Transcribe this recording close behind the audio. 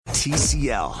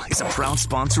TCL is a proud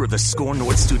sponsor of the Score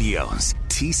North Studios.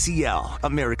 TCL,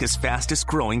 America's fastest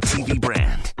growing TV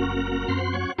brand.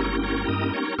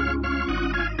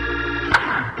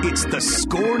 It's the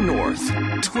Score North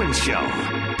Twin Show. All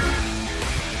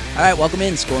right, welcome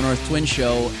in, Score North Twin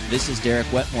Show. This is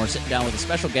Derek Wetmore sitting down with a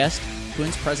special guest,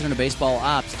 Twins President of Baseball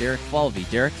Ops, Derek Falvey.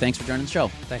 Derek, thanks for joining the show.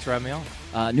 Thanks for having me on.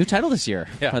 New title this year,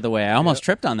 by the way. I almost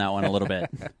tripped on that one a little bit.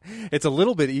 It's a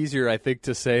little bit easier, I think,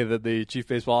 to say that the Chief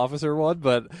Baseball Officer one,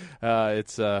 but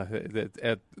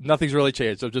nothing's really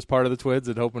changed. I'm just part of the Twins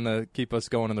and hoping to keep us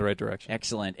going in the right direction.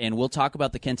 Excellent. And we'll talk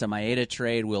about the Kenta Maeda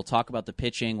trade. We'll talk about the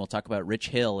pitching. We'll talk about Rich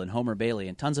Hill and Homer Bailey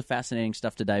and tons of fascinating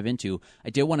stuff to dive into. I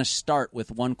did want to start with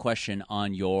one question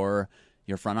on your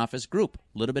front office group.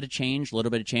 A little bit of change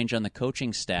on the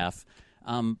coaching staff.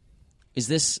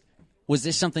 Was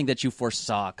this something that you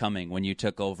foresaw coming when you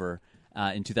took over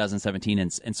in 2017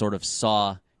 and sort of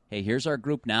saw, hey, here's our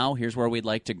group now, here's where we'd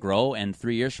like to grow, and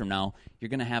 3 years from now, you're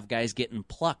going to have guys getting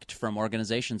plucked from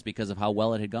organizations because of how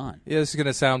well it had gone? Yeah, this is going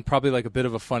to sound probably like a bit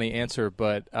of a funny answer,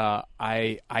 but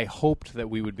I hoped that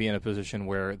we would be in a position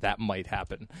where that might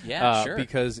happen. Yeah, sure.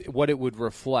 Because what it would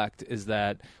reflect is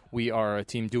that we are a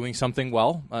team doing something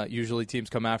well. Usually teams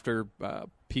come after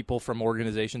people from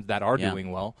organizations that are doing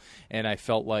well, and I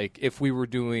felt like if we were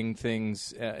doing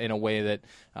things in a way that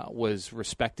was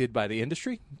respected by the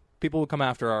industry, people would come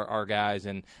after our guys,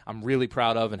 and I'm really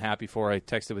proud of and happy for. I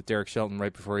texted with Derek Shelton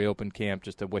right before he opened camp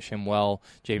just to wish him well.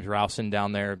 James Rowson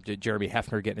down there, Jeremy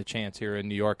Hefner getting a chance here in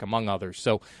New York, among others.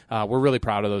 So we're really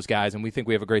proud of those guys, and we think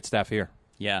we have a great staff here.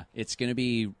 Yeah, it's going to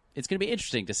be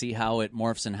interesting to see how it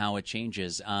morphs and how it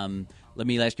changes. Let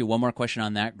me ask you one more question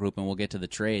on that group, and we'll get to the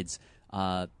trades.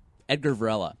 Edgar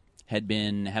Varela had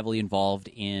been heavily involved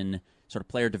in sort of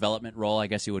player development role, I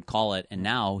guess you would call it, and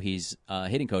now he's a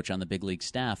hitting coach on the big league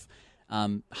staff.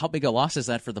 How big a loss is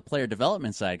that for the player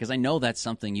development side? Because I know that's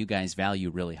something you guys value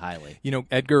really highly. You know,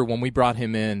 Edgar, when we brought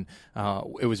him in,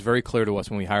 it was very clear to us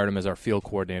when we hired him as our field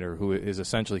coordinator, who is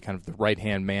essentially kind of the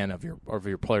right-hand man of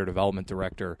your player development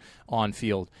director on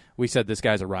field. We said this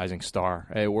guy's a rising star.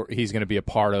 He's going to be a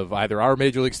part of either our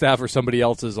major league staff or somebody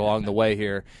else's along the way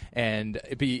here. And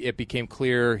it became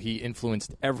clear he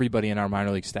influenced everybody in our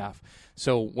minor league staff.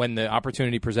 So when the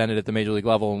opportunity presented at the major league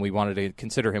level and we wanted to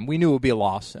consider him, we knew it would be a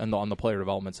loss on the player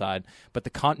development side. But the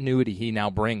continuity he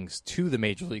now brings to the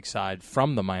major league side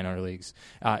from the minor leagues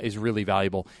is really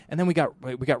valuable. And then we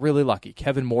got really lucky.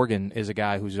 Kevin Morgan is a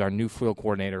guy who's our new field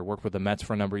coordinator, worked with the Mets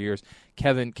for a number of years.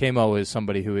 Kmo is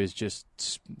somebody who is just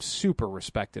super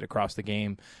respected across the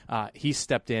game. He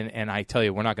stepped in, and I tell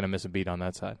you, we're not going to miss a beat on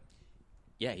that side.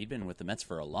 Yeah, he'd been with the Mets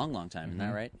for a long, long time. Isn't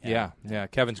that right? Yeah.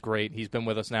 Kevin's great. He's been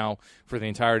with us now for the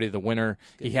entirety of the winter.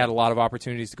 He had a lot of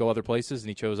opportunities to go other places, and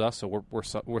he chose us, so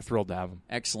we're thrilled to have him.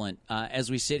 Excellent. As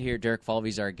we sit here, Derek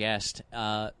Falvey's our guest.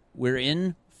 We're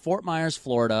in Fort Myers,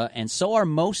 Florida, and so are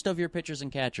most of your pitchers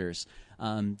and catchers.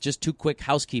 Just two quick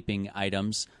housekeeping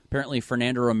items. Apparently,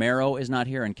 Fernando Romero is not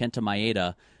here, and Kenta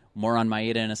Maeda. More on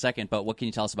Maeda in a second, but what can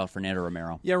you tell us about Fernando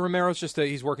Romero? Yeah, Romero's just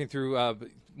he's working through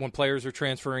when players are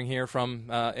transferring here from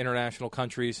international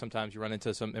countries. Sometimes you run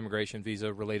into some immigration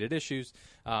visa-related issues,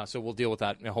 so we'll deal with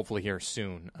that hopefully here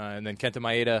soon. And then Kenta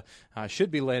Maeda should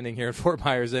be landing here in Fort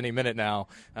Myers any minute now,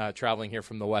 traveling here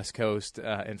from the West Coast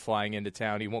and flying into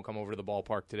town. He won't come over to the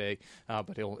ballpark today,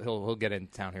 but he'll get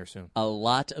into town here soon. A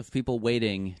lot of people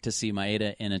waiting to see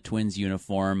Maeda in a Twins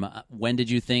uniform. When did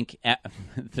you think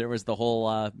there was the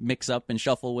whole mix-up and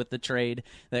shuffle with the trade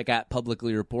that got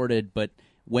publicly reported, but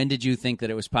when did you think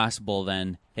that it was possible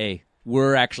then, hey,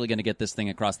 we're actually going to get this thing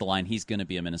across the line, he's going to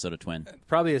be a Minnesota Twin?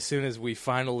 Probably as soon as we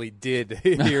finally did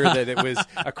hear that it was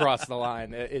across the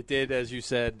line. It did, as you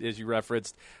said, as you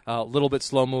referenced, a little bit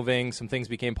slow-moving. Some things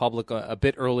became public a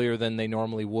bit earlier than they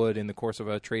normally would in the course of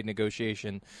a trade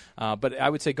negotiation. But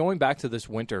I would say going back to this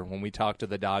winter when we talked to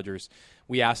the Dodgers,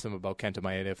 we asked them about Kenta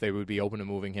Maeda if they would be open to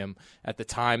moving him. At the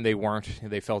time, they weren't.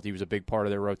 They felt he was a big part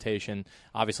of their rotation.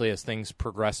 Obviously, as things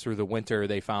progressed through the winter,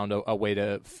 they found a way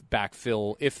to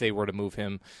backfill if they were to move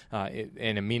him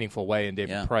in a meaningful way in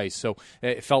David Price. So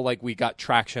it felt like we got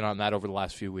traction on that over the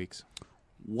last few weeks.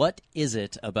 What is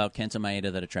it about Kenta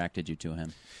Maeda that attracted you to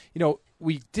him? You know,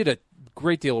 we did a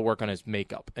great deal of work on his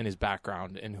makeup and his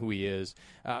background and who he is.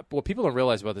 But what people don't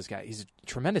realize about this guy, he's a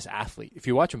tremendous athlete. If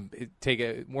you watch him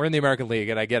we're in the American League,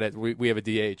 and I get it, we have a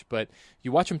DH, but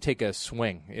you watch him take a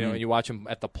swing, and you watch him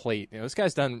at the plate. This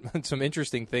guy's done some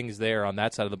interesting things there on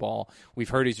that side of the ball. We've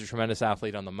heard he's a tremendous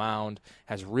athlete on the mound,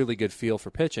 has really good feel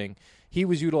for pitching. He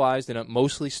was utilized in a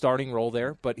mostly starting role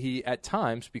there, but he, at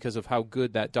times, because of how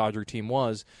good that Dodger team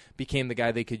was, became the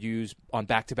guy they could use on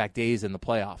back-to-back days in the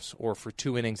playoffs or for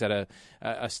 2 innings at a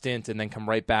a stint and then come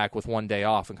right back with one day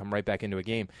off and come right back into a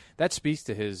game. That speaks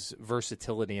to his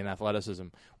versatility and athleticism.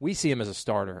 We see him as a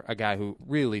starter, a guy who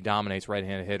really dominates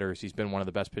right-handed hitters. He's been one of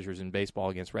the best pitchers in baseball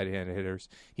against right-handed hitters.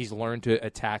 He's learned to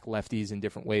attack lefties in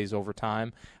different ways over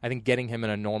time. I think getting him in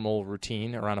a normal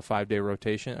routine around a 5-day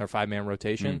rotation or 5-man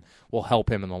rotation will help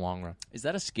him in the long run. Is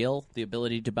that a skill, the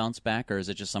ability to bounce back, or is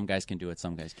it just some guys can do it,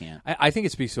 some guys can't? I think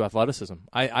it speaks to athleticism.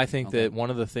 I think that one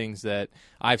of the things that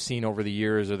I've seen over the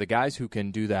years are the guys who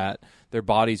can do that, their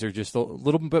bodies are just a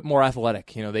little bit more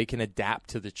athletic. They can adapt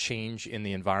to the change in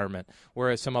the environment,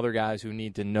 whereas some other guys who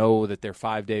need to know that their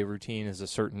 5-day routine is a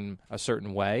certain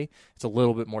way, it's a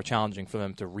little bit more challenging for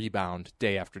them to rebound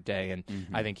day after day. And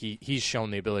I think he's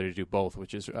shown the ability to do both,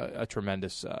 which is a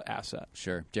tremendous asset.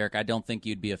 Sure. Derek, I don't think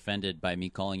you'd be offended by me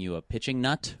calling you a pitching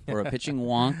nut or a pitching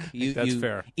wonk. That's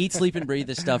fair. Eat, sleep, and breathe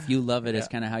this stuff. You love it. It's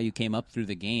kind of how you came up through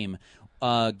the game.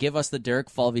 Give us the Derek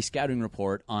Falvey scouting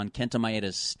report on Kenta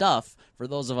Maeda's stuff for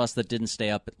those of us that didn't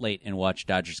stay up late and watch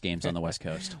Dodgers games on the West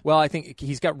Coast. Well, I think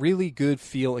he's got really good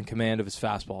feel and command of his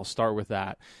fastball. I'll start with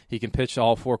that. He can pitch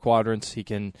all 4 quadrants. He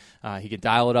can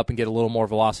dial it up and get a little more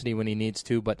velocity when he needs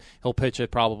to, but he'll pitch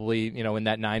it probably in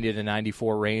that 90 to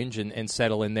 94 range and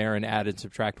settle in there and add and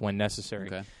subtract when necessary.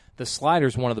 Okay. The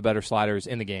slider's one of the better sliders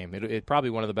in the game. It's probably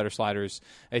one of the better sliders.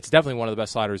 It's definitely one of the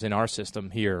best sliders in our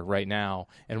system here right now,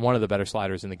 and one of the better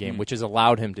sliders in the game, which has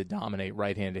allowed him to dominate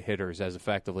right-handed hitters as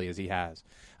effectively as he has.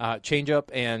 Changeup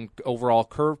and overall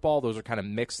curveball, those are kind of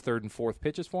mixed third and fourth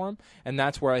pitches for him, and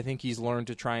that's where I think he's learned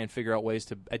to try and figure out ways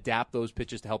to adapt those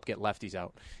pitches to help get lefties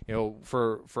out.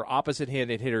 For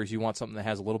opposite-handed hitters, you want something that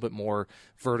has a little bit more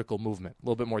vertical movement, a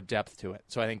little bit more depth to it.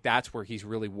 So I think that's where he's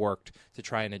really worked to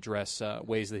try and address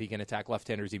ways that he can attack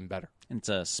left-handers even better. And it's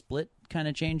a split kind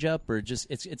of changeup, or just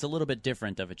it's a little bit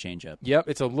different of a changeup? Yep,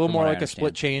 it's a little more like a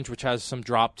split change, which has some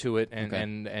drop to it,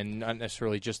 and not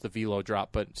necessarily just the velo drop,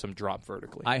 but some drop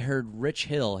vertically. I heard Rich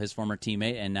Hill, his former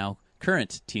teammate and now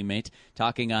current teammate,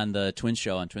 talking on the Twins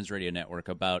show on Twins Radio Network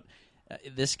about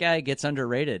this guy gets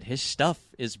underrated. His stuff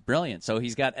is brilliant. So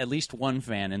he's got at least one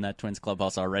fan in that Twins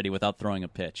clubhouse already without throwing a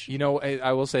pitch.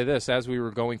 I will say this. As we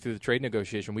were going through the trade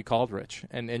negotiation, we called Rich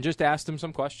and just asked him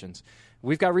some questions.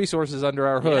 We've got resources under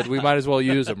our hood. Yeah. We might as well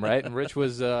use them, right? And Rich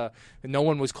was no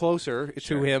one was closer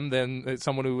to him than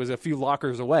someone who was a few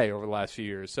lockers away over the last few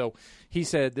years. So he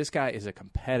said this guy is a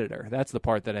competitor. That's the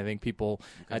part that I think people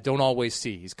don't always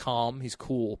see. He's calm, he's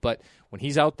cool, but when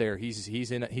he's out there,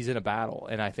 he's in a battle,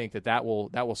 and I think that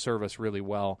will serve us really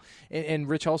well. And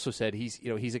Rich also said he's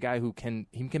a guy who can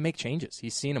make changes.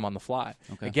 He's seen him on the fly.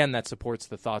 Okay. Again, that supports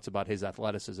the thoughts about his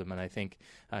athleticism, and I think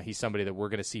he's somebody that we're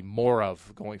going to see more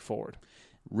of going forward.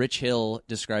 Rich Hill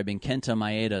describing Kenta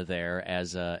Maeda there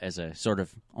as a sort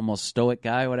of almost stoic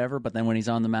guy, whatever, but then when he's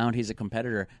on the mound, he's a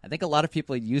competitor. I think a lot of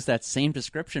people use that same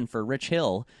description for Rich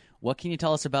Hill. What can you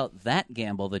tell us about that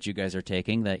gamble that you guys are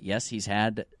taking, that, yes, he's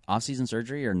had off-season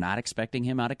surgery, you're not expecting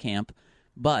him out of camp,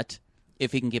 but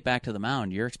if he can get back to the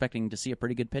mound, you're expecting to see a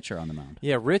pretty good pitcher on the mound.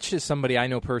 Yeah, Rich is somebody I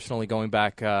know personally going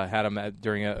back, had him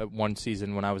during one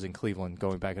season when I was in Cleveland,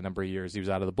 going back a number of years. He was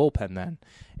out of the bullpen then.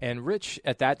 And Rich,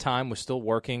 at that time, was still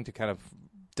working to kind of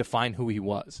define who he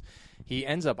was. He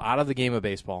ends up out of the game of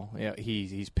baseball.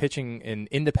 He's pitching in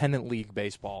independent league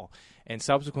baseball, and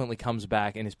subsequently comes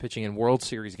back and is pitching in World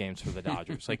Series games for the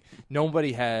Dodgers. Like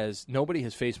nobody has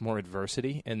faced more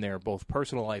adversity in their both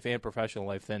personal life and professional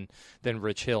life than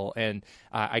Rich Hill. And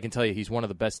I can tell you, he's one of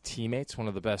the best teammates, one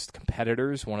of the best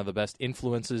competitors, one of the best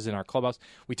influences in our clubhouse.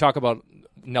 We talk about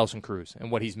Nelson Cruz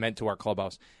and what he's meant to our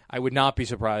clubhouse. I would not be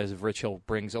surprised if Rich Hill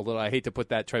brings a little. I hate to put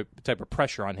that type of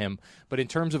pressure on him, but in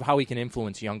terms of how he can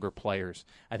influence younger players,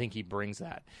 I think he brings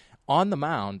that. On the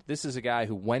mound, this is a guy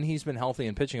who, when he's been healthy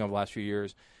and pitching over the last few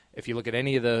years, if you look at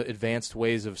any of the advanced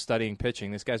ways of studying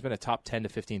pitching, this guy's been a top 10 to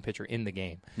 15 pitcher in the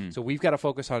game. So we've got to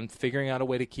focus on figuring out a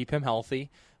way to keep him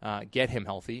healthy, get him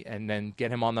healthy, and then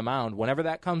get him on the mound. Whenever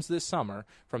that comes this summer,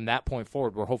 from that point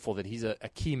forward, we're hopeful that he's a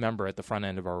key member at the front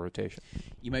end of our rotation.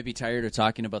 You might be tired of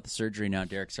talking about the surgery now,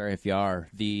 Derek. Sorry if you are.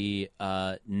 The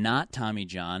not Tommy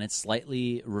John, it's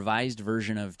slightly revised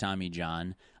version of Tommy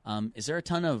John. Is there a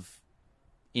ton of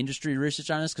industry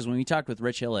research on this? Because when we talked with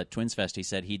Rich Hill at Twins Fest, he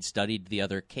said he'd studied the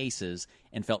other cases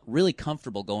and felt really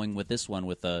comfortable going with this one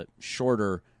with a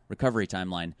shorter recovery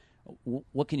timeline.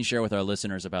 What can you share with our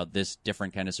listeners about this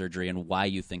different kind of surgery and why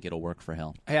you think it'll work for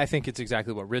Hill? I think it's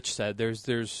exactly what Rich said.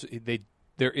 They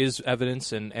there is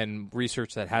evidence and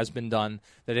research that has been done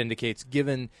that indicates,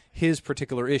 given his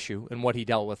particular issue and what he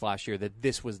dealt with last year, that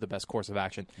this was the best course of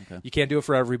action. Okay. You can't do it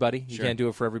for everybody. You can't do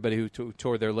it for everybody who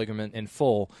tore their ligament in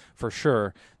full, for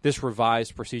sure. This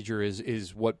revised procedure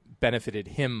is what benefited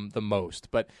him the most.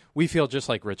 But we feel just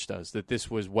like Rich does, that this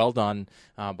was well done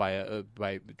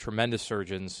by tremendous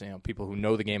surgeons, people who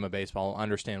know the game of baseball,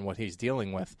 understand what he's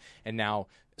dealing with, and now,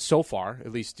 so far,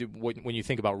 at least when you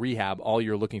think about rehab, all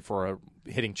you're looking for are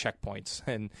hitting checkpoints,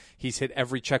 and he's hit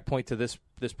every checkpoint to this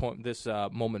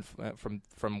moment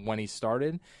from when he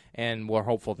started, and we're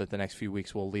hopeful that the next few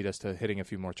weeks will lead us to hitting a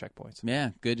few more checkpoints.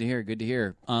 Yeah, good to hear. Good to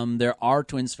hear. There are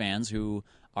Twins fans who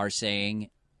are saying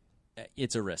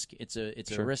it's a risk. It's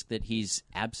a risk that he's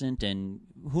absent, and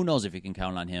who knows if you can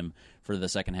count on him for the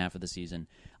second half of the season.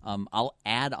 I'll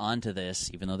add on to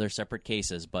this, even though they're separate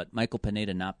cases, but Michael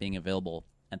Pineda not being available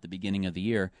at the beginning of the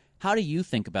year. How do you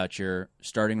think about your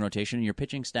starting rotation and your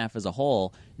pitching staff as a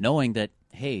whole, knowing that,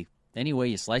 hey, any way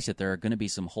you slice it, there are going to be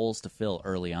some holes to fill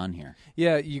early on here?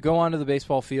 Yeah, you go onto the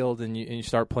baseball field and you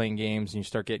start playing games and you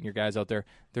start getting your guys out there.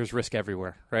 There's risk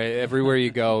everywhere, right? Everywhere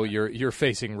you go, you're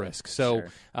facing risk. So sure.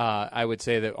 I would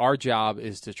say that our job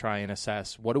is to try and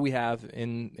assess what do we have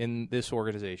in this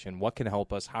organization, what can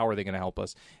help us, how are they going to help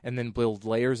us, and then build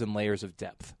layers and layers of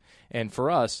depth. And for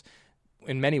us,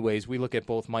 in many ways, we look at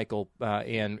both Michael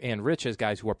and Rich as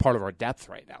guys who are part of our depth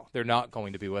right now. They're not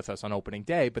going to be with us on opening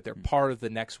day, but they're part of the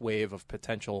next wave of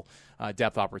potential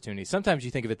depth opportunities. Sometimes you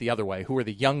think of it the other way. Who are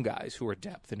the young guys who are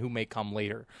depth and who may come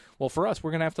later? Well, for us, we're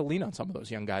going to have to lean on some of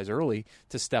those young guys early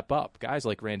to step up. Guys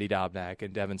like Randy Dobnak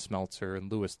and Devin Smeltzer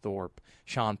and Lewis Thorpe,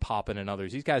 Sean Poppin and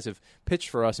others. These guys have pitched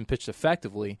for us and pitched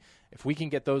effectively. If we can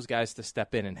get those guys to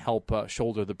step in and help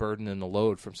shoulder the burden and the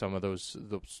load from some of those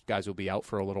guys who will be out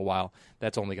for a little while,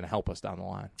 that's only going to help us down the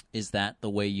line. Is that the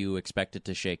way you expect it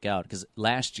to shake out? Because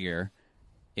last year,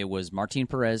 it was Martin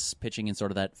Perez pitching in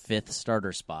sort of that fifth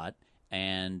starter spot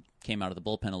and came out of the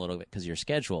bullpen a little bit because of your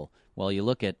schedule. Well, you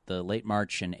look at the late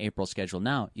March and April schedule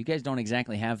now, you guys don't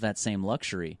exactly have that same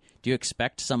luxury. Do you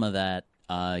expect some of that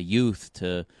youth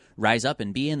to rise up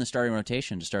and be in the starting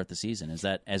rotation to start the season? Is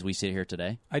that as we sit here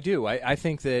today? I do. I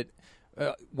think that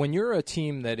when you're a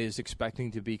team that is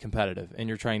expecting to be competitive and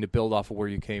you're trying to build off of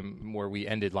where we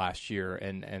ended last year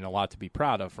and a lot to be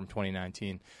proud of from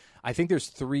 2019, I think there's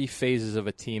three phases of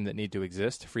a team that need to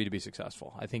exist for you to be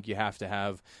successful. I think you have to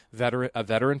have a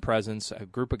veteran presence, a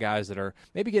group of guys that are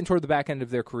maybe getting toward the back end of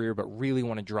their career but really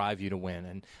want to drive you to win.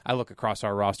 And I look across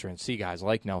our roster and see guys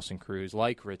like Nelson Cruz,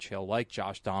 like Rich Hill, like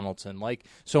Josh Donaldson, like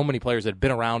so many players that have been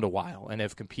around a while and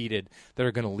have competed that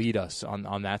are going to lead us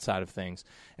on that side of things.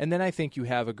 And then I think you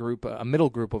have a middle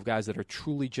group of guys that are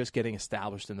truly just getting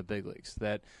established in the big leagues.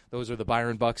 That those are the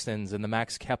Byron Buxtons and the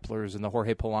Max Keplers and the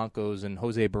Jorge Polanco's and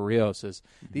Jose Barrios.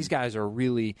 These guys are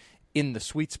really in the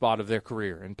sweet spot of their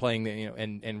career and playing,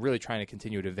 and really trying to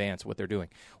continue to advance what they're doing.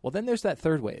 Well, then there's that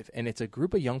third wave, and it's a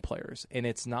group of young players, and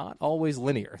it's not always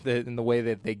linear in the way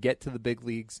that they get to the big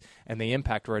leagues and they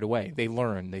impact right away. They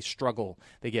learn, they struggle,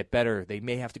 they get better. They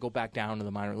may have to go back down to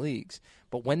the minor leagues.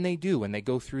 But when they do, and they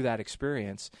go through that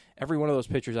experience, every one of those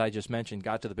pitchers I just mentioned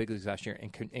got to the big leagues last year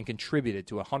and contributed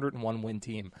to a 101-win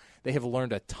team. They have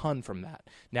learned a ton from that.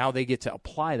 Now they get to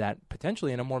apply that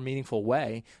potentially in a more meaningful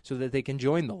way so that they can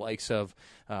join the likes of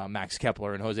Max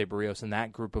Kepler and Jose Barrios and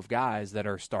that group of guys that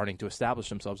are starting to establish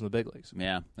themselves in the big leagues.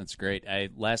 Yeah, that's great.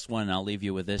 Last one, I'll leave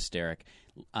you with this, Derek.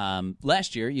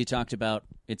 Last year, you talked about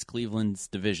it's Cleveland's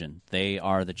division. They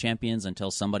are the champions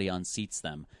until somebody unseats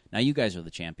them. Now you guys are the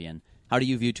champion. How do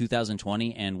you view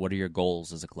 2020, and what are your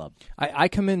goals as a club? I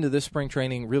come into this spring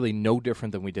training really no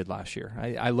different than we did last year.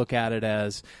 I look at it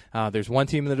as there's one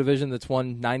team in the division that's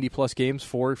won 90-plus games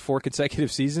for 4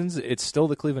 consecutive seasons. It's still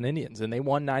the Cleveland Indians, and they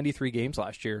won 93 games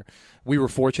last year. We were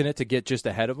fortunate to get just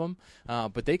ahead of them,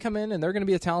 but they come in, and they're going to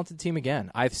be a talented team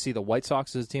again. I see the White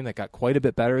Sox as a team that got quite a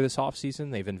bit better this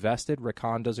offseason. They've invested. Rick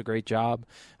Hahn does a great job.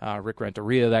 Rick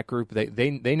Renteria, that group,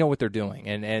 they know what they're doing,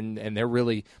 and they're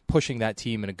really pushing that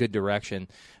team in a good direction.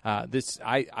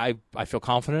 I feel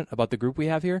confident about the group we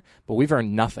have here, but we've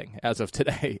earned nothing as of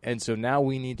today, and so now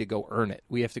we need to go earn it.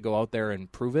 We have to go out there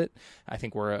and prove it. I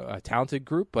think we're a talented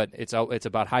group, but it's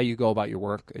about how you go about your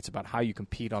work. It's about how you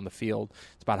compete on the field.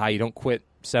 It's about how you don't quit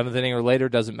 7th inning or later.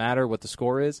 Doesn't matter what the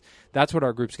score is. That's what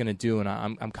our group's going to do, and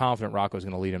I'm confident Rocco's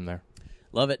going to lead him there.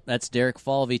 Love it. That's Derek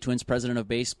Falvey, Twins President of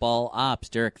Baseball Ops.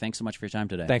 Derek, thanks so much for your time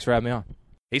today. Thanks for having me on.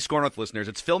 Hey, Score North listeners,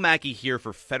 it's Phil Mackey here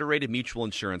for Federated Mutual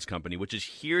Insurance Company, which is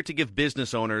here to give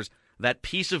business owners that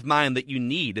peace of mind that you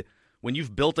need when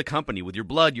you've built a company with your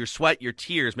blood, your sweat, your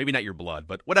tears, maybe not your blood,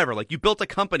 but whatever, like you built a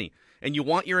company and you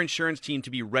want your insurance team to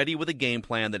be ready with a game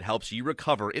plan that helps you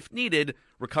recover, if needed,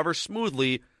 recover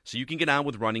smoothly so you can get on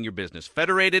with running your business.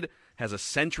 Federated has a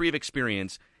century of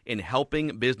experience in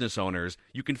helping business owners.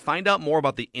 You can find out more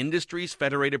about the industries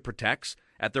Federated protects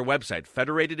at their website,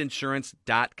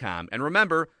 federatedinsurance.com. And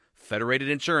remember, Federated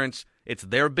Insurance, it's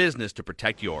their business to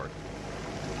protect yours.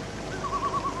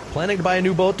 Planning to buy a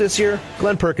new boat this year?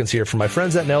 Glenn Perkins here from my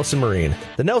friends at Nelson Marine.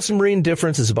 The Nelson Marine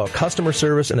difference is about customer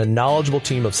service and a knowledgeable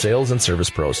team of sales and service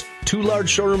pros. 2 large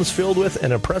showrooms filled with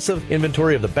an impressive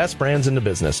inventory of the best brands in the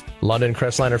business. London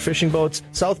Crestliner fishing boats,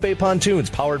 South Bay pontoons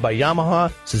powered by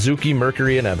Yamaha, Suzuki,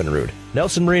 Mercury, and Evinrude.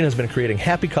 Nelson Marine has been creating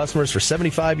happy customers for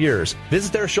 75 years.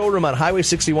 Visit their showroom on Highway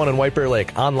 61 in White Bear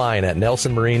Lake, online at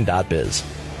nelsonmarine.biz.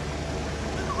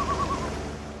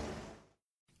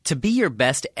 To be your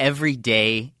best every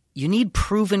day, you need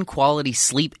proven quality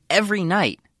sleep every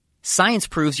night. Science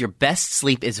proves your best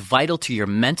sleep is vital to your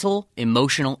mental,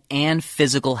 emotional, and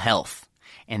physical health.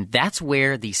 And that's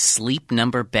where the Sleep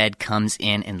Number bed comes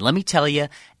in. And let me tell you,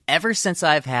 ever since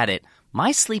I've had it,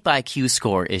 my sleep IQ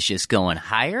score is just going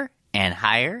higher and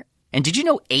higher. And did you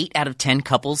know 8 out of 10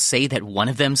 couples say that one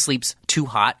of them sleeps too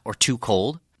hot or too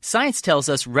cold? Science tells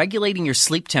us regulating your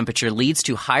sleep temperature leads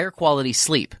to higher quality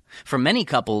sleep. For many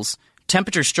couples,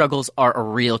 temperature struggles are a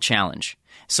real challenge.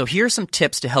 So here are some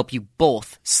tips to help you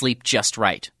both sleep just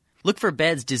right. Look for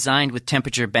beds designed with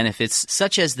temperature benefits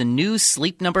such as the new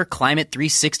Sleep Number Climate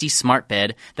 360 Smart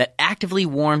Bed that actively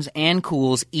warms and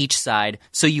cools each side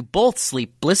so you both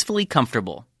sleep blissfully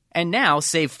comfortable. And now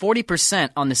save 40%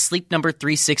 on the Sleep Number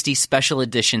 360 Special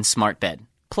Edition Smart Bed.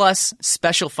 Plus,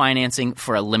 special financing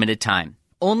for a limited time.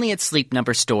 Only at Sleep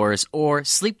Number stores or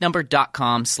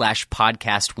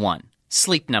sleepnumber.com/podcast1.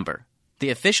 Sleep Number,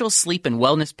 the official sleep and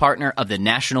wellness partner of the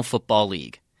National Football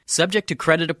League. Subject to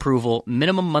credit approval,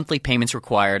 minimum monthly payments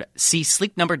required. See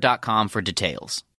sleepnumber.com for details.